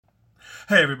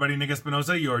Hey everybody, Nick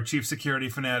Espinosa, your Chief Security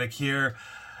Fanatic here.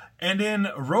 And in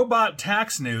robot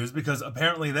tax news, because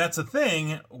apparently that's a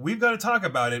thing, we've got to talk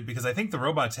about it because I think the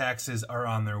robot taxes are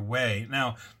on their way.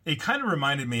 Now, it kind of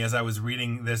reminded me as I was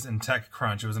reading this in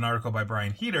TechCrunch. It was an article by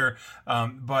Brian Heater,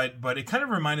 but it kind of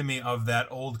reminded me of that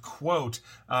old quote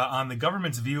on the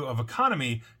government's view of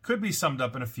economy could be summed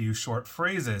up in a few short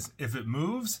phrases. If it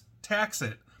moves, tax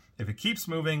it. If it keeps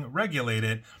moving, regulate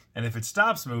it. And if it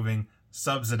stops moving,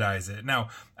 subsidize it. Now,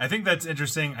 I think that's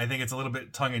interesting. I think it's a little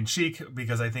bit tongue-in-cheek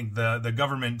because I think the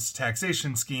government's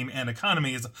taxation scheme and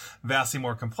economy is vastly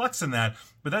more complex than that,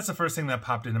 but that's the first thing that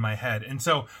popped into my head. And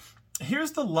so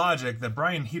here's the logic that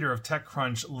Brian Heater of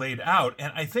TechCrunch laid out,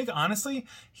 and I think, honestly,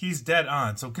 he's dead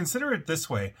on. So consider it this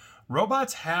way.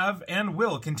 Robots have and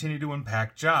will continue to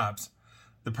impact jobs.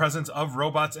 The presence of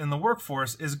robots in the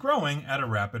workforce is growing at a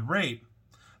rapid rate.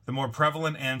 The more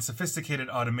prevalent and sophisticated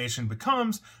automation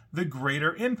becomes, the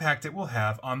greater impact it will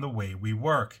have on the way we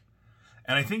work.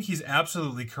 And I think he's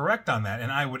absolutely correct on that.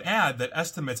 And I would add that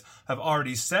estimates have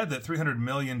already said that 300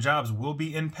 million jobs will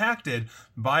be impacted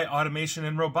by automation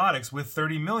and robotics, with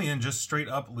 30 million just straight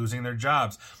up losing their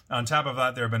jobs. On top of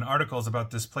that, there have been articles about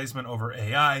displacement over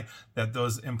AI, that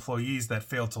those employees that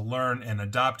fail to learn and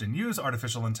adopt and use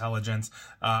artificial intelligence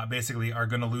basically are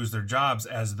going to lose their jobs,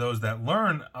 as those that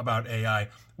learn about AI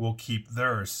will keep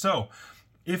theirs. So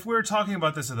if we're talking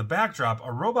about this as a backdrop,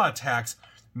 a robot tax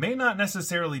may not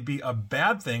necessarily be a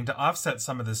bad thing to offset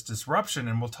some of this disruption,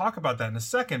 and we'll talk about that in a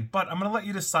second, but I'm going to let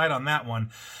you decide on that one.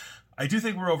 I do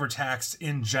think we're overtaxed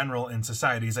in general in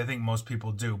societies. I think most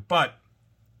people do, but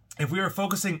if we are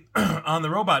focusing on the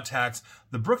robot tax,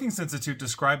 the Brookings Institute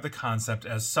described the concept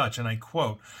as such, and I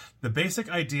quote, "The basic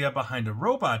idea behind a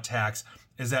robot tax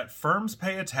is that firms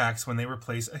pay a tax when they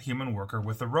replace a human worker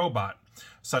with a robot.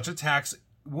 Such a tax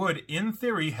would, in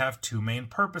theory, have two main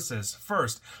purposes.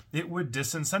 First, it would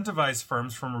disincentivize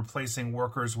firms from replacing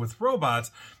workers with robots,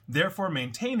 therefore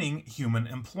maintaining human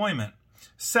employment.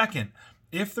 Second,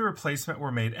 if the replacement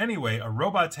were made anyway, a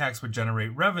robot tax would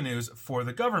generate revenues for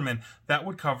the government that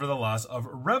would cover the loss of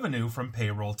revenue from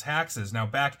payroll taxes." Now,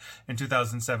 back in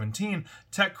 2017,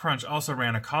 TechCrunch also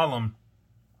ran a column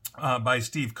by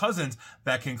Steve Cousins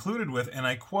that concluded with, and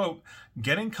I quote,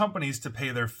 "Getting companies to pay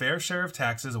their fair share of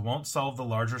taxes won't solve the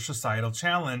larger societal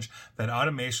challenge that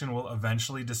automation will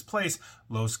eventually displace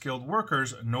low-skilled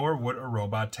workers, nor would a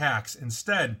robot tax.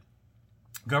 Instead,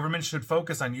 government should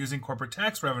focus on using corporate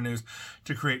tax revenues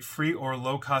to create free or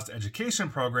low-cost education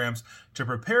programs to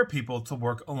prepare people to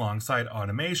work alongside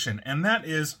automation." And that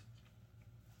is,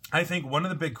 I think, one of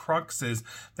the big cruxes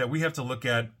that we have to look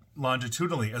at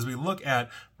longitudinally. As we look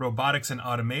at robotics and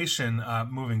automation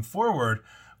moving forward,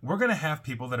 we're going to have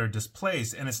people that are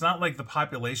displaced, and it's not like the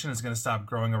population is going to stop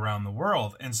growing around the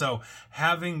world. And so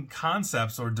having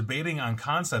concepts or debating on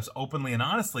concepts openly and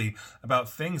honestly about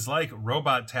things like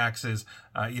robot taxes,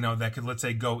 that could, let's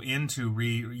say, go into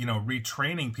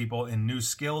retraining people in new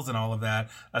skills and all of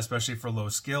that, especially for low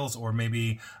skills, or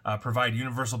maybe provide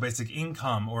universal basic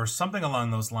income or something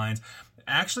along those lines,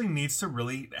 actually needs to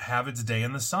really have its day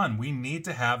in the sun. We need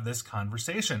to have this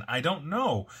conversation. I don't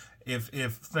know if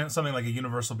something like a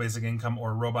universal basic income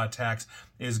or robot tax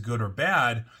is good or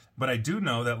bad, but I do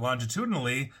know that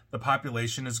longitudinally the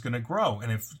population is going to grow,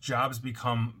 and if jobs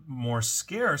become more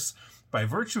scarce by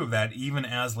virtue of that, even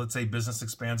as, let's say, business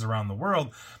expands around the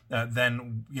world,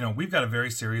 then we've got a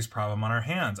very serious problem on our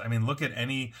hands. I mean, look at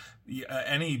any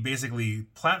basically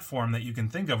platform that you can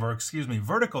think of, or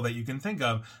vertical that you can think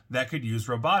of that could use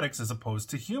robotics as opposed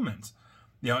to humans.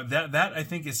 That I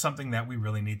think is something that we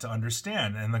really need to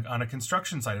understand. And on a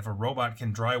construction site, if a robot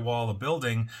can drywall a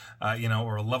building,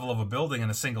 or a level of a building in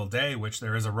a single day, which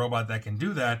there is a robot that can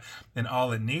do that, then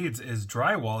all it needs is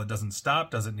drywall. It doesn't stop,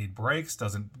 doesn't need breaks,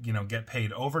 doesn't, get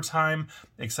paid overtime,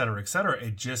 et cetera, et cetera.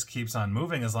 It just keeps on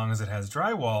moving as long as it has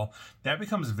drywall. That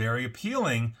becomes very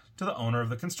appealing to the owner of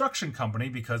the construction company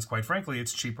because, quite frankly,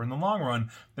 it's cheaper in the long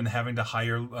run than having to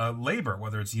hire labor,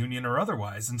 whether it's union or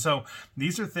otherwise. And so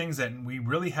these are things that we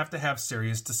really have to have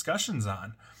serious discussions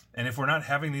on. And if we're not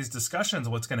having these discussions,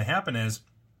 what's going to happen is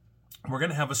we're going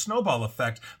to have a snowball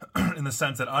effect in the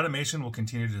sense that automation will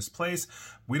continue to displace.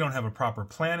 We don't have a proper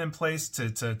plan in place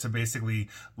to basically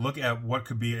look at what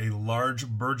could be a large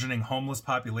burgeoning homeless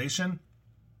population,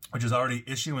 which is already an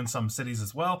issue in some cities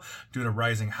as well due to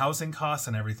rising housing costs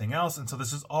and everything else. And so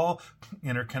this is all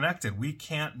interconnected. We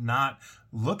can't not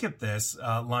look at this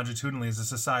longitudinally as a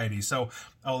society. So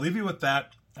I'll leave you with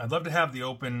that. I'd love to have the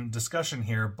open discussion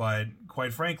here, but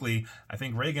quite frankly, I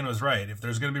think Reagan was right. If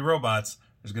there's going to be robots,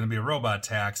 there's going to be a robot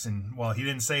tax, and while he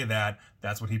didn't say that,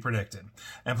 that's what he predicted.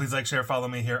 And please like, share, follow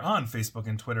me here on Facebook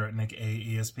and Twitter at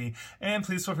NickAESP, and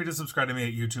please feel free to subscribe to me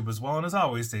at YouTube as well, and as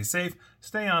always, stay safe,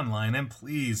 stay online, and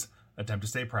please attempt to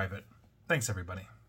stay private. Thanks, everybody.